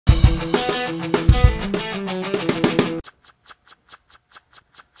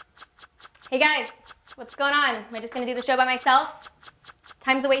Hey guys, what's going on? Am I just gonna do the show by myself?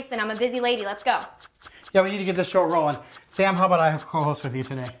 Time's a wasting, I'm a busy lady, let's go. Yeah, we need to get this show rolling. Sam, how about I have co-host with you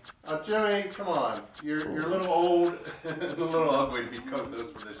today? Jimmy, come on. You're a little old and a little ugly to be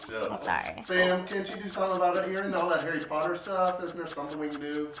co-host for this show. I'm sorry. Sam, can't you do something about it? You're into all that Harry Potter stuff. Isn't there something we can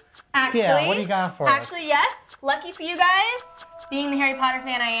do? Actually, yeah, what do you got for us? Actually, yes. Lucky for you guys, being the Harry Potter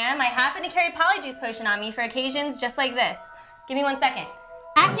fan I am, I happen to carry Polyjuice Potion on me for occasions just like this. Give me 1 second.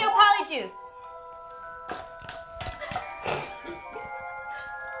 Accio Polyjuice.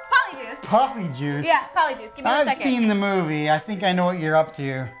 Polyjuice. Polyjuice? Yeah, Polyjuice. Give me 1 second. I've seen the movie. I think I know what you're up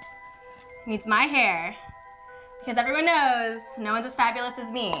to. Needs my hair. Because everyone knows no one's as fabulous as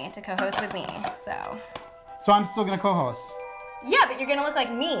me to co-host with me, so. So I'm still gonna co-host? Yeah, but you're gonna look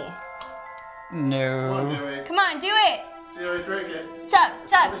like me. No. Come on, Jimmy. Come on, do it. Jimmy, drink it. Chug,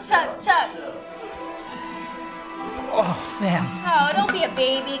 chug, chug, chug. Oh, Sam. Oh, don't be a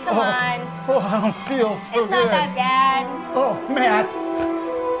baby, come on. Oh, I don't feel so It's not good. that bad. Oh, Matt.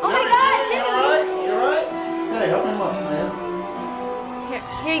 Oh my God, You Jimmy. alright? You alright? Hey, help him up, Sam.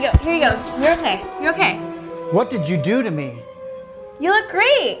 Here you go, here you go. You're okay, you're okay. What did you do to me? You look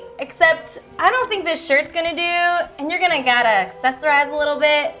great, except I don't think this shirt's gonna do, and you're gonna gotta accessorize a little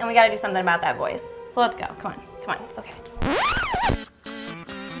bit, and we gotta do something about that voice. So let's go, come on, it's okay.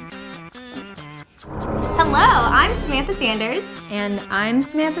 Hello, I'm Samantha Sanders. And I'm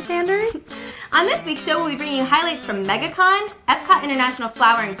Samantha Sanders. On this week's show, we'll be bringing you highlights from MegaCon, Epcot International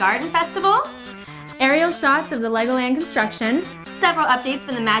Flower and Garden Festival, Aerial shots of the Legoland construction. several updates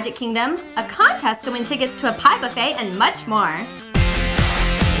from the Magic Kingdom, a contest to win tickets to a pie buffet, and much more.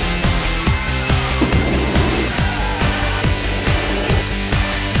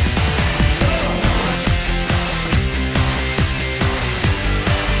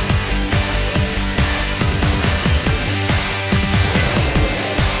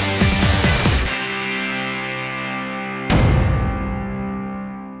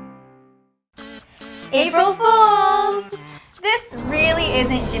 April Fools! This really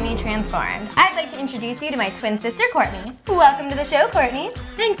isn't Jimmy transformed. I'd like to introduce you to my twin sister, Courtney. Welcome to the show, Courtney.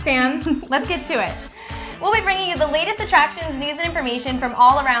 Thanks, Sam. Let's get to it. We'll be bringing you the latest attractions, news, and information from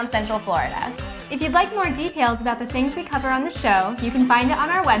all around Central Florida. If you'd like more details about the things we cover on the show, you can find it on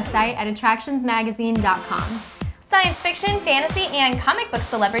our website at attractionsmagazine.com. Science fiction, fantasy, and comic book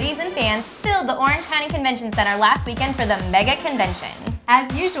celebrities and fans filled the Orange County Convention Center last weekend for the Mega Convention.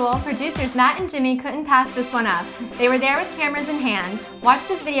 As usual, producers Matt and Jimmy couldn't pass this one up. They were there with cameras in hand. Watch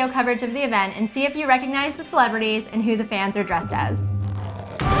this video coverage of the event and see if you recognize the celebrities and who the fans are dressed as.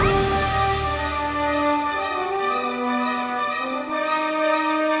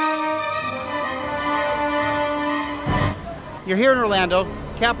 You're here in Orlando,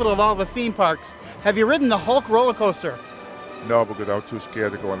 capital of all the theme parks. Have you ridden the Hulk roller coaster? No, because I'm too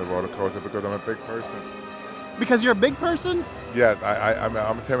scared to go on the roller coaster because I'm a big person. Because you're a big person? Yeah,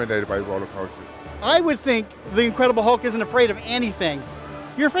 I'm intimidated by roller coasters. I would think the Incredible Hulk isn't afraid of anything.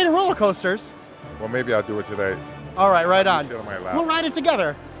 You're afraid of roller coasters? Well, maybe I'll do it today. All right, right on. Sit on my lap. We'll ride it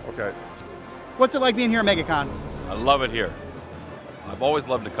together. Okay. What's it like being here at MegaCon? I love it here. I've always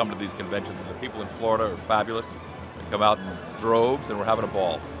loved to come to these conventions, and the people in Florida are fabulous. They come out in droves, and we're having a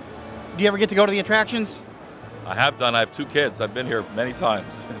ball. Do you ever get to go to the attractions? I have done. I have 2 kids. I've been here many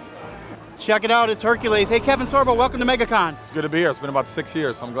times. Check it out, it's Hercules. Hey, Kevin Sorbo, welcome to MegaCon. It's good to be here. It's been about 6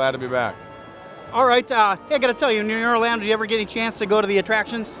 years, so I'm glad to be back. All right, hey, I gotta tell you, when you're in Orlando, do you ever get any chance to go to the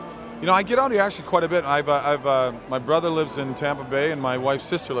attractions? You know, I get out here actually quite a bit. My brother lives in Tampa Bay, and my wife's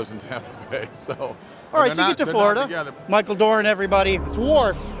sister lives in Tampa Bay. So. All right, so you get to Florida. Michael Dorn, everybody. It's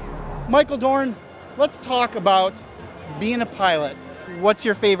Wharf. Michael Dorn, let's talk about being a pilot. What's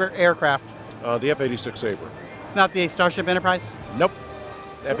your favorite aircraft? The F-86 Sabre. It's not the Starship Enterprise? Nope.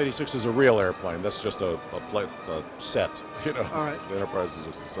 The F-86 is a real airplane. That's just a set, you know. All right. The Enterprise is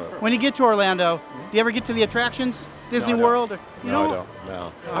just a set. When you get to Orlando, do you ever get to the attractions? Disney No, I don't. World? Or, you No, know? I don't. No.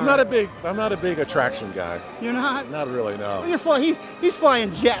 All I'm not a big attraction guy. You're not? Not really, no. Well, he's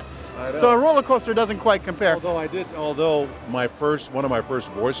flying jets. I know. So a roller coaster doesn't quite compare. Although one of my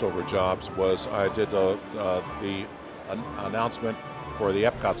first voiceover jobs was I did the announcement for the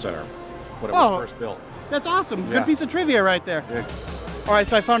Epcot Center when it was first built. That's awesome. Yeah. Good piece of trivia right there. Yeah. All right,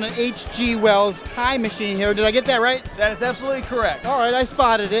 so I found an H.G. Wells time machine here. Did I get that right? That is absolutely correct. All right, I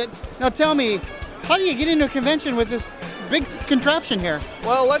spotted it. Now tell me, how do you get into a convention with this big contraption here?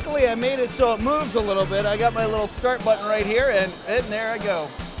 Well, luckily I made it so it moves a little bit. I got my little start button right here, and there I go.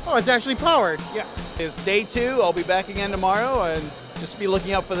 Oh, it's actually powered. Yeah. It's day 2. I'll be back again tomorrow, and just be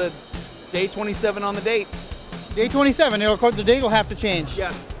looking out for the day 27 on the date. Day 27. The date will have to change.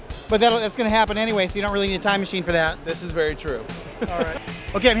 Yes. But that's going to happen anyway, so you don't really need a time machine for that. This is very true. All right.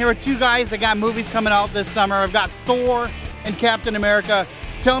 Okay, I'm here with two guys that got movies coming out this summer. I've got Thor and Captain America.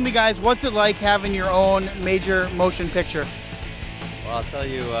 Tell me, guys, what's it like having your own major motion picture? Well, I'll tell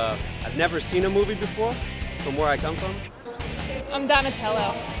you, I've never seen a movie before from where I come from. I'm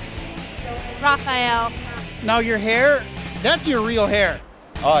Donatello. Raphael. Now your hair, that's your real hair.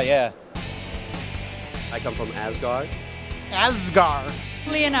 Oh, yeah. I come from Asgard. Asgard.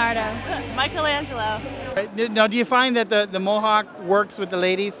 Leonardo. Michelangelo. Right, now, do you find that the mohawk works with the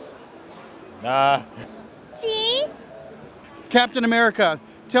ladies? Nah. G. Captain America,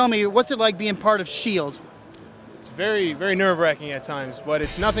 tell me, what's it like being part of S.H.I.E.L.D.? It's very, very nerve-wracking at times, but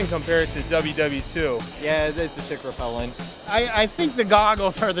it's nothing compared to WW2. Yeah, it's a chick repellent. I think the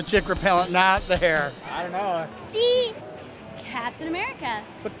goggles are the chick repellent, not the hair. I don't know. G. Captain America.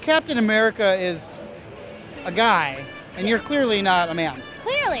 But Captain America is a guy, and you're clearly not a man.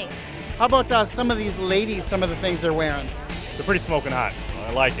 Clearly. How about some of these ladies, some of the things they're wearing? They're pretty smoking hot.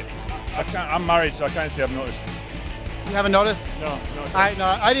 I like it. I'm married, so I can't say I've noticed. You haven't noticed? No.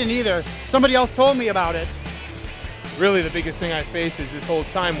 I didn't either. Somebody else told me about it. Really, the biggest thing I face is this whole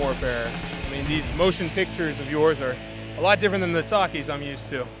time warfare. I mean, these motion pictures of yours are a lot different than the talkies I'm used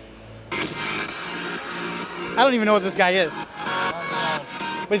to. I don't even know what this guy is.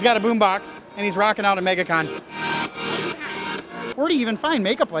 But he's got a boombox, and he's rocking out at MegaCon. Where do you even find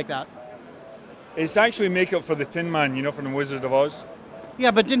makeup like that? It's actually makeup for the Tin Man, you know, from the Wizard of Oz. Yeah,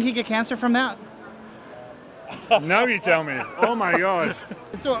 but didn't he get cancer from that? Now you tell me. Oh my God.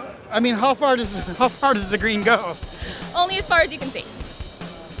 So, I mean, how far does the green go? Only as far as you can see.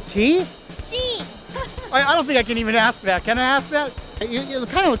 T? G. I don't think I can even ask that. Can I ask that? It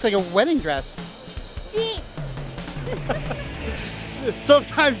kind of looks like a wedding dress. G.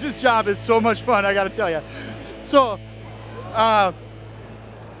 Sometimes this job is so much fun, I gotta tell you. So,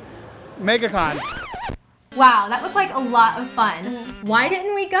 MegaCon. Wow, that looked like a lot of fun. Why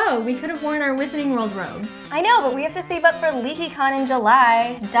didn't we go? We could have worn our Wizarding World robes. I know, but we have to save up for LeakyCon in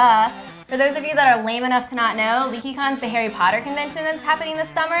July. Duh. For those of you that are lame enough to not know, LeakyCon's the Harry Potter convention that's happening this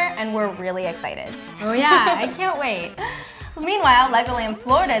summer, and we're really excited. Oh yeah, I can't wait. Meanwhile, Legoland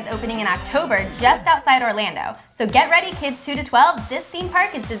Florida is opening in October just outside Orlando. So get ready, kids 2 to 12. This theme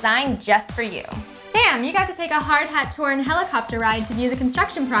park is designed just for you. Sam, you got to take a hard hat tour and helicopter ride to view the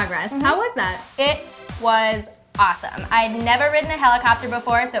construction progress. How was that? It was awesome. I'd never ridden a helicopter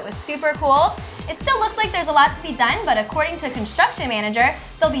before, so it was super cool. It still looks like there's a lot to be done, but according to construction manager,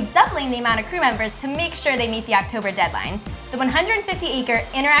 they'll be doubling the amount of crew members to make sure they meet the October deadline. The 150-acre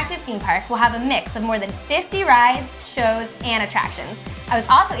interactive theme park will have a mix of more than 50 rides, shows, and attractions. I was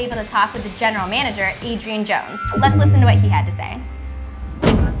also able to talk with the general manager, Adrian Jones. Let's listen to what he had to say.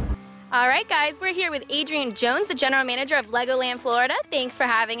 All right, guys, we're here with Adrian Jones, the general manager of Legoland Florida. Thanks for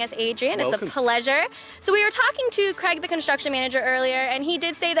having us, Adrian. Welcome. It's a pleasure. So we were talking to Craig, the construction manager, earlier, and he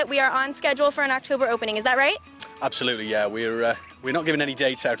did say that we are on schedule for an October opening. Is that right? Absolutely, yeah. We're not giving any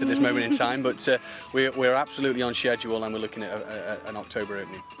dates out at this moment in time, but we're absolutely on schedule, and we're looking at an October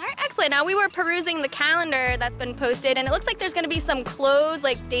opening. All right, excellent. Now, we were perusing the calendar that's been posted, and it looks like there's going to be some closed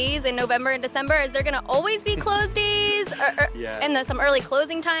days in November and December. Is there going to always be closed days Yeah. and some early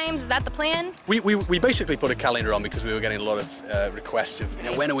closing times? Is that the plan? We basically put a calendar on because we were getting a lot of requests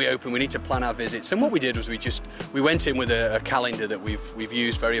of, when are we open? We need to plan our visits. And what we did was we went in with a calendar that we've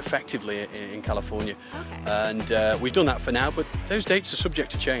used very effectively in California. Okay. And we've done that for now, but those dates are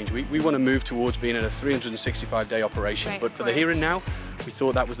subject to change. We want to move towards being in a 365-day operation, Right, but for the here and now, we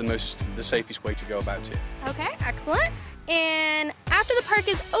thought that was the safest way to go about it. Okay, excellent. And after the park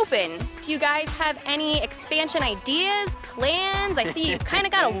is open, do you guys have any expansion ideas, plans? I see you've kind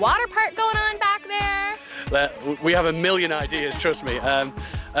of got a water park going on back there. We have a million ideas, trust me.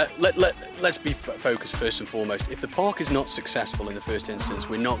 Let's be focused first and foremost. If the park is not successful in the first instance,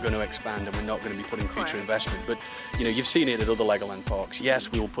 we're not going to expand and we're not going to be putting future investment. But you've seen it at other Legoland parks.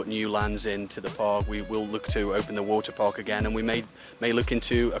 Yes, we will put new lands into the park. We will look to open the water park again, and we may look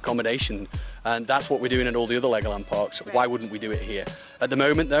into accommodation. And that's what we're doing at all the other Legoland parks. Why wouldn't we do it here? At the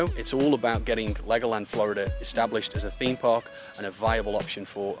moment, though, it's all about getting Legoland Florida established as a theme park and a viable option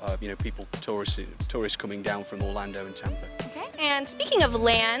for people, tourists coming down from Orlando and Tampa. Okay. And speaking of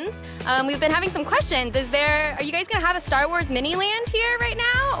lands, we've been having some questions. Are you guys going to have a Star Wars mini land here right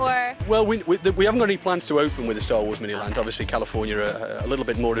now, or? Well, we haven't got any plans to open with a Star Wars mini land. Obviously, California are a little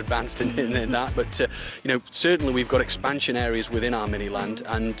bit more advanced in that, but certainly we've got expansion areas within our mini land,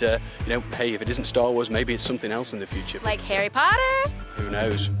 and hey, if it isn't Star Wars, maybe it's something else in the future. Like Harry Potter? Who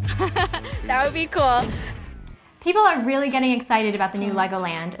knows? That would be cool. People are really getting excited about the new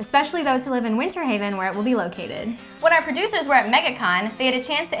Legoland, especially those who live in Winter Haven where it will be located. When our producers were at MegaCon, they had a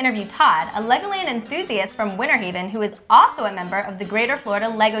chance to interview Todd, a Legoland enthusiast from Winter Haven who is also a member of the Greater Florida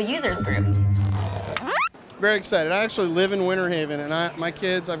LEGO Users Group. Very excited. I actually live in Winter Haven, and my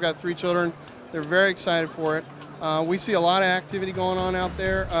kids, I've got 3 children, they're very excited for it. We see a lot of activity going on out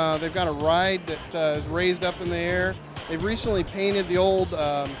there. They've got a ride that is raised up in the air. They've recently painted the old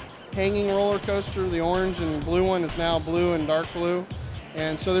hanging roller coaster. The orange and blue one is now blue and dark blue.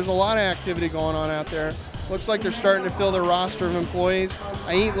 And so there's a lot of activity going on out there. Looks like they're starting to fill their roster of employees.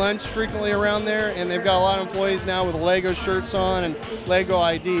 I eat lunch frequently around there, and they've got a lot of employees now with Lego shirts on and Lego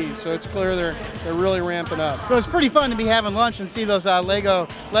IDs. So it's clear they're really ramping up. So it's pretty fun to be having lunch and see those Lego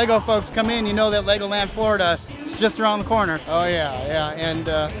folks come in. You know that Legoland Florida is just around the corner. Oh yeah. And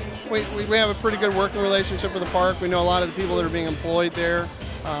we have a pretty good working relationship with the park. We know a lot of the people that are being employed there,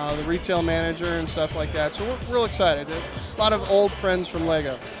 the retail manager and stuff like that. So we're real excited. A lot of old friends from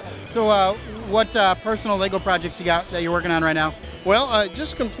Lego. So what personal Lego projects you got that you're working on right now? Well, I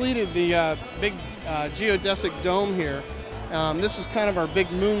just completed the big geodesic dome here. This is kind of our big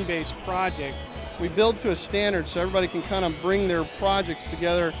moon-based project. We build to a standard so everybody can kind of bring their projects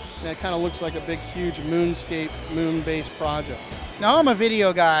together, and it kind of looks like a big, huge moonscape, moon-based project. Now I'm a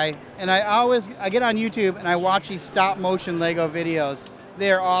video guy, and I get on YouTube and I watch these stop-motion Lego videos.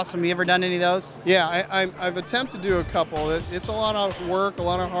 They're awesome. You ever done any of those? Yeah, I've attempted to do a couple. It's a lot of work, a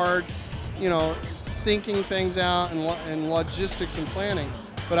lot of hard, thinking things out and logistics and planning.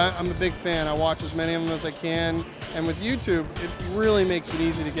 But I'm a big fan. I watch as many of them as I can. And with YouTube, it really makes it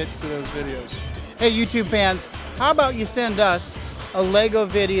easy to get to those videos. Hey YouTube fans, how about you send us a Lego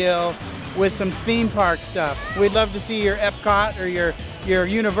video with some theme park stuff? We'd love to see your Epcot or your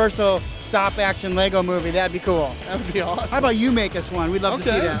Universal stop action Lego movie. That'd be cool. That would be awesome. How about you make us one? We'd love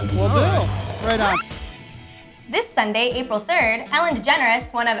to see that. We'll do. Right on. This Sunday, April 3rd, Ellen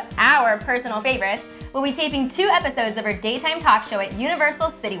DeGeneres, one of our personal favorites, will be taping 2 episodes of her daytime talk show at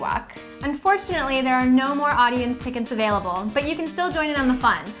Universal CityWalk. Unfortunately, there are no more audience tickets available, but you can still join in on the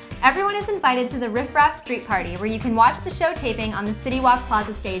fun. Everyone is invited to the Riff Raff Street Party, where you can watch the show taping on the CityWalk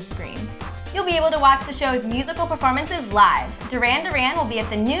Plaza stage screen. You'll be able to watch the show's musical performances live. Duran Duran will be at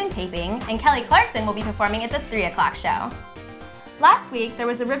the noon taping, and Kelly Clarkson will be performing at the 3 o'clock show. Last week, there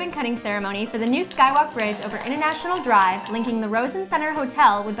was a ribbon-cutting ceremony for the new Skywalk Bridge over International Drive, linking the Rosen Center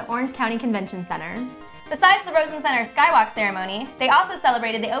Hotel with the Orange County Convention Center. Besides the Rosen Center Skywalk ceremony, they also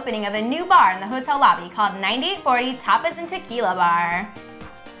celebrated the opening of a new bar in the hotel lobby called 9840 Tapas and Tequila Bar.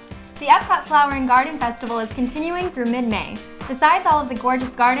 The Epcot Flower and Garden Festival is continuing through mid-May. Besides all of the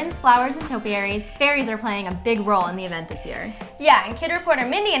gorgeous gardens, flowers, and topiaries, fairies are playing a big role in the event this year. Yeah, and kid reporter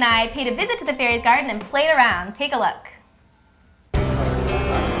Mindy and I paid a visit to the fairies garden and played around. Take a look.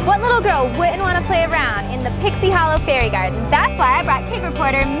 What little girl wouldn't want to play around in the Pixie Hollow Fairy Garden? That's why I brought kid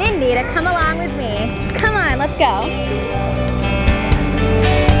reporter Mindy to come along with me. Come on, let's go.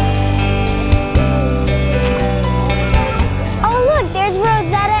 Oh look, there's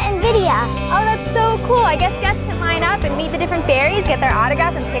Rosetta and Vidya. Oh, that's so cool. I guess guests can line up and meet the different fairies, get their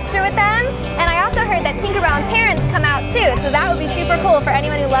autograph and picture with them. And I also heard that Tinkerbell and Terrence come out too, so that would be super cool for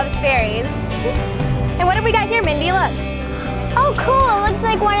anyone who loves fairies. And what have we got here, Mindy? Look. Oh cool, it looks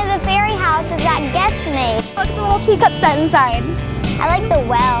like one of the fairy houses that guests made. Look at the little teacup set inside. I like the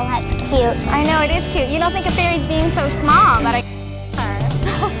well, that's cute. I know, it is cute. You don't think of fairies being so small, but I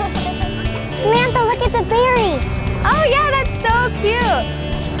Samantha, look at the fairy. Oh yeah, that's so cute.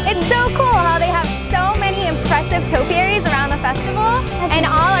 It's so cool how they have so many impressive topiaries around the festival and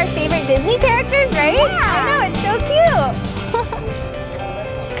all our favorite Disney characters, right? Yeah. I know, it's so cute.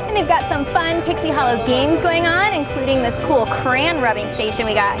 And they've got some fun Pixie Hollow games going on, including this cool crayon rubbing station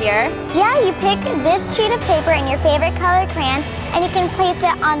we got here. Yeah, you pick this sheet of paper and your favorite color crayon, and you can place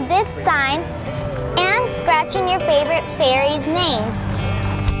it on this sign and scratch in your favorite fairy's name.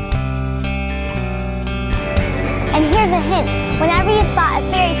 And here's a hint. Whenever you spot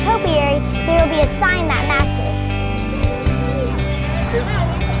a fairy topiary, there will be a sign that matches.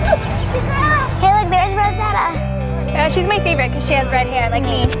 Hey look, there's Rosetta. She's my favorite because she has red hair like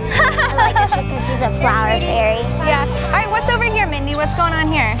me. I like her because she's a flower fairy. Yeah. All right, what's over here, Mindy? What's going on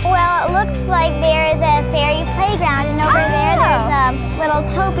here? Well, it looks like there is a fairy playground, and over there there's a little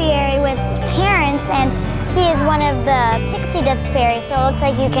topiary with Terrence, and he is one of the pixie dust fairies, so it looks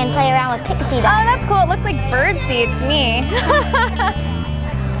like you can play around with pixie dust. Oh, that's cool. It looks like birdseed to me.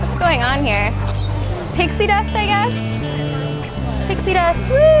 What's going on here? Pixie dust, I guess? Pixie dust.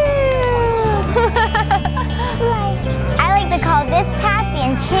 Woo! I like to call this path the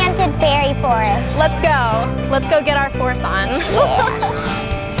Enchanted Fairy Forest. Let's go. Let's go get our force on. Yeah.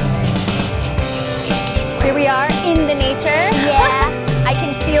 Here we are in the nature. Yeah. I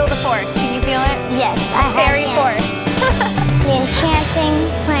can feel the force. Can you feel it? Yes, The fairy force. The enchanting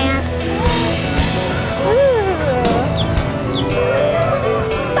plant.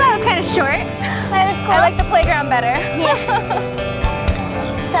 That was kind of short. That was cool. I like the playground better. Yeah.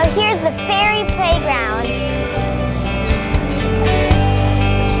 So here's the fairy playground.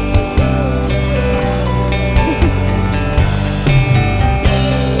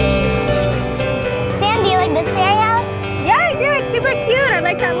 Sam, do you like this fairy house? Yeah, I do. It's super cute. I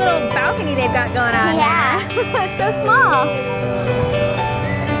like that little balcony they've got going on Yeah. there. It's so small.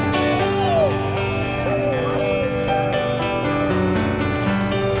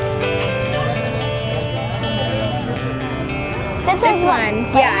 This one.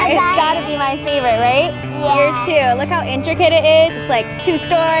 Yeah, it's gotta be my favorite, right? Yeah. Yours too. Look how intricate it is. It's like 2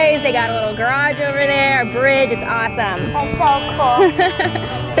 stories. They got a little garage over there, a bridge. It's awesome. That's so cool.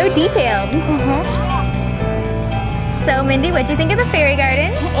 So detailed. So Mindy, what'd you think of the fairy garden?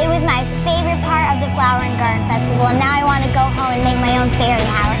 It was my favorite part of the Flower and Garden Festival, and now I want to go home and make my own fairy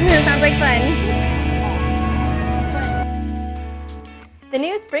house. Sounds like fun. The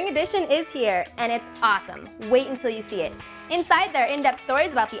new spring edition is here, and it's awesome. Wait until you see it. Inside, there are in-depth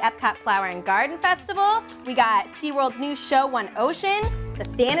stories about the Epcot Flower and Garden Festival. We got SeaWorld's new show, One Ocean, the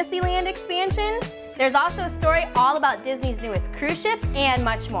Fantasyland expansion. There's also a story all about Disney's newest cruise ship, and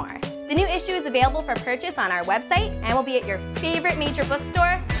much more. The new issue is available for purchase on our website and will be at your favorite major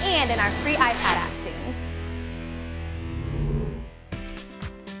bookstore and in our free iPad app soon.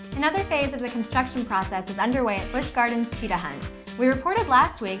 Another phase of the construction process is underway at Busch Gardens Cheetah Hunt. We reported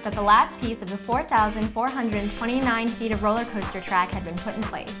last week that the last piece of the 4,429 feet of roller coaster track had been put in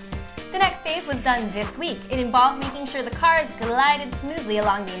place. The next phase was done this week. It involved making sure the cars glided smoothly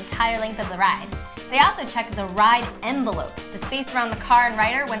along the entire length of the ride. They also checked the ride envelope, the space around the car and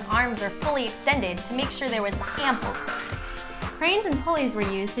rider when arms are fully extended, to make sure there was ample clearance. Cranes and pulleys were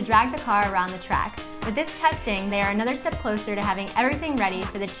used to drag the car around the track. With this testing, they are another step closer to having everything ready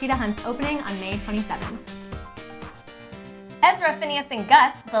for the Cheetah Hunt's opening on May 27th. Ezra, Phineas, and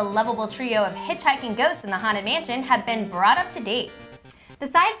Gus, the lovable trio of hitchhiking ghosts in the Haunted Mansion, have been brought up to date.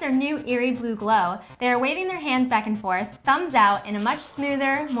 Besides their new eerie blue glow, they are waving their hands back and forth, thumbs out, in a much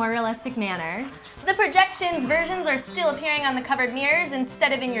smoother, more realistic manner. The projections versions are still appearing on the covered mirrors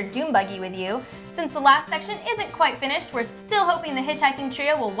instead of in your doom buggy with you. Since the last section isn't quite finished, we're still hoping the hitchhiking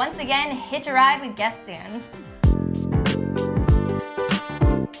trio will once again hitch a ride with guests soon.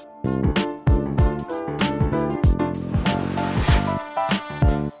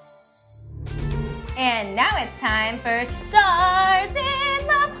 And now it's time for Stars in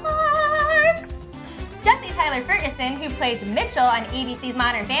the Parks! Jesse Tyler Ferguson, who plays Mitchell on ABC's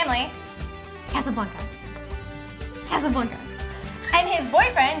Modern Family, Casablanca. Casablanca. and his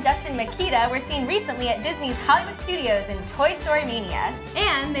boyfriend, Justin Makita, were seen recently at Disney's Hollywood Studios in Toy Story Mania.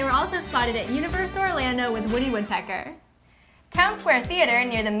 And they were also spotted at Universal Orlando with Woody Woodpecker. Town Square Theater,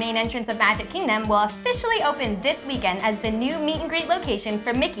 near the main entrance of Magic Kingdom, will officially open this weekend as the new meet and greet location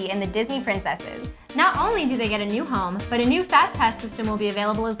for Mickey and the Disney Princesses. Not only do they get a new home, but a new Fast Pass system will be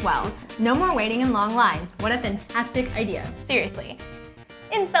available as well. No more waiting in long lines. What a fantastic idea. Seriously.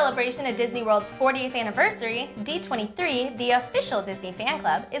 In celebration of Disney World's 40th anniversary, D23, the official Disney fan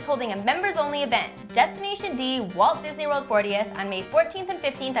club, is holding a members-only event, Destination D Walt Disney World 40th, on May 14th and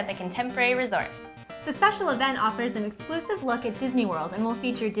 15th at the Contemporary Resort. The special event offers an exclusive look at Disney World and will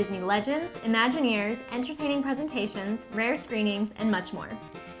feature Disney legends, Imagineers, entertaining presentations, rare screenings, and much more.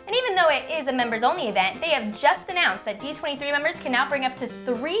 And even though it is a members-only event, they have just announced that D23 members can now bring up to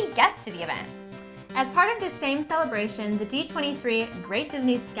 3 guests to the event. As part of this same celebration, the D23 Great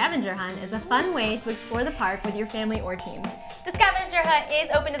Disney Scavenger Hunt is a fun way to explore the park with your family or team. The scavenger hunt is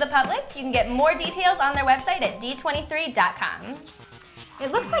open to the public. You can get more details on their website at d23.com.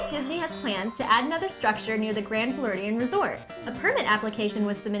 It looks like Disney has plans to add another structure near the Grand Floridian Resort. A permit application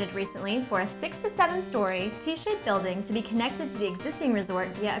was submitted recently for a 6 to 7 story T-shaped building to be connected to the existing resort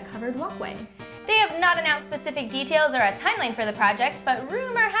via a covered walkway. They have not announced specific details or a timeline for the project, but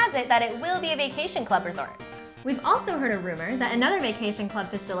rumor has it that it will be a vacation club resort. We've also heard a rumor that another vacation club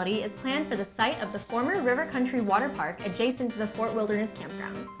facility is planned for the site of the former River Country Water Park adjacent to the Fort Wilderness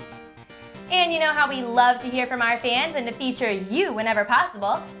campgrounds. And you know how we love to hear from our fans and to feature you whenever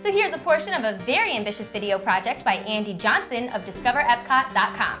possible, so here's a portion of a very ambitious video project by Andy Johnson of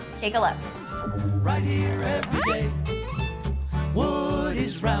DiscoverEpcot.com. Take a look. Right here every day,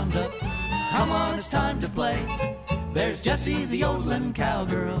 Woody's Roundup. Come on, it's time to play. There's Jessie, the yodeling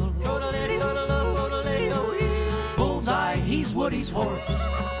cowgirl. Bullseye, he's Woody's horse.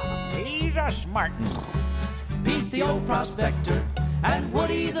 He's a smart one. Pete, the old prospector, and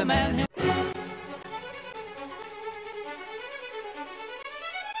Woody, the man himself.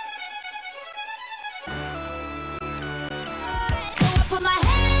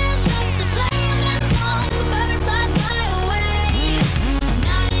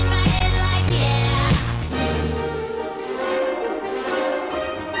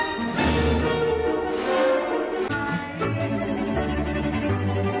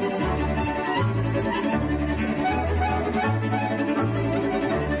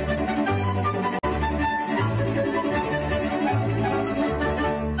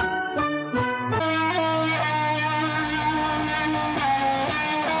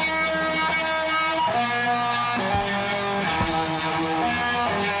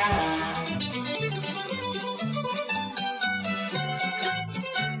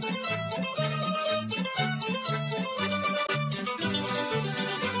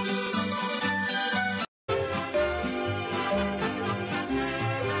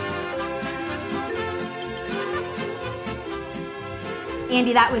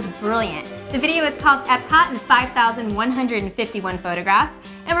 Andy, that was brilliant. The video is called Epcot in 5,151 photographs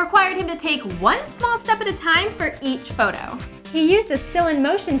and required him to take one small step at a time for each photo. He used a still in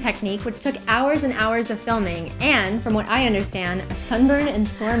motion technique which took hours and hours of filming, and from what I understand, a sunburn and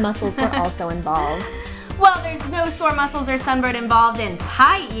sore muscles were also involved. Well, there's no sore muscles or sunburn involved in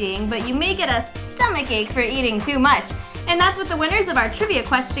pie eating, but you may get a stomachache for eating too much. And that's what the winners of our trivia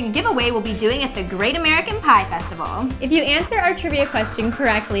question giveaway will be doing at the Great American Pie Festival. If you answer our trivia question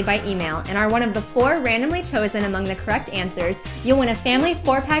correctly by email and are one of the 4 randomly chosen among the correct answers, you'll win a family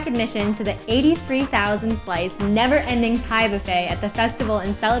 4-pack admission to the 83,000 slice never-ending pie buffet at the festival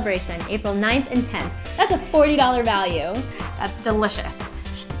in Celebration, April 9th and 10th. That's a $40 value. That's delicious.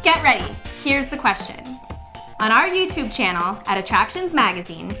 Get ready. Here's the question. On our YouTube channel at Attractions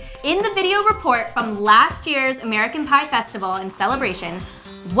Magazine, in the video report from last year's American Pie Festival in Celebration,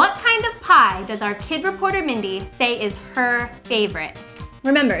 what kind of pie does our kid reporter Mindy say is her favorite?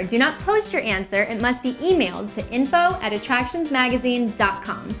 Remember, do not post your answer. It must be emailed to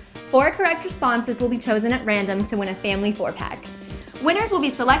info@attractionsmagazine.com. 4 correct responses will be chosen at random to win a family 4-pack. Winners will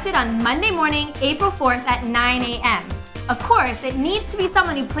be selected on Monday morning, April 4th at 9 a.m. Of course, it needs to be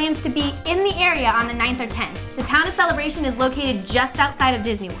someone who plans to be in the area on the 9th or 10th. The town of Celebration is located just outside of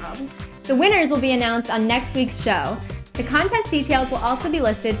Disney World. The winners will be announced on next week's show. The contest details will also be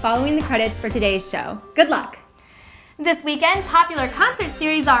listed following the credits for today's show. Good luck! This weekend, popular concert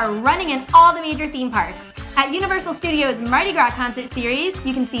series are running in all the major theme parks. At Universal Studios' Mardi Gras concert series,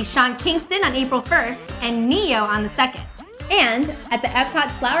 you can see Sean Kingston on April 1st and Neo on the 2nd. And at the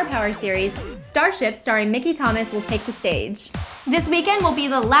Epcot Flower Power series, Starship starring Mickey Thomas will take the stage. This weekend will be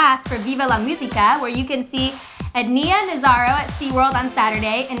the last for Viva la Musica, where you can see Ednia Nazaro at SeaWorld on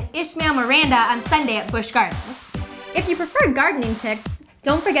Saturday and Ishmael Miranda on Sunday at Busch Gardens. If you prefer gardening tips,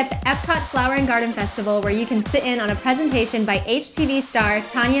 don't forget the Epcot Flower and Garden Festival, where you can sit in on a presentation by HTV star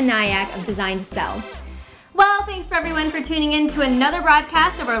Tanya Nyack of Design to Sell. Well, thanks for everyone for tuning in to another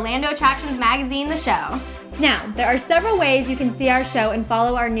broadcast of Orlando Attractions Magazine, the show. Now, there are several ways you can see our show and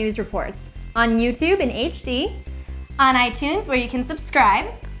follow our news reports. On YouTube in HD, on iTunes where you can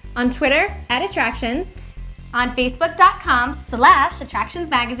subscribe, on Twitter @Attractions, on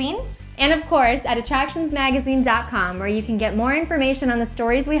Facebook.com/AttractionsMagazine, and of course at attractionsmagazine.com, where you can get more information on the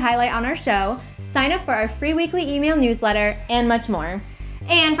stories we highlight on our show, sign up for our free weekly email newsletter, and much more.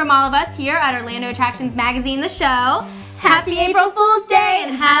 And from all of us here at Orlando Attractions Magazine, the show, happy April Fool's Day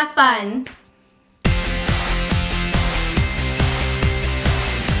and have fun!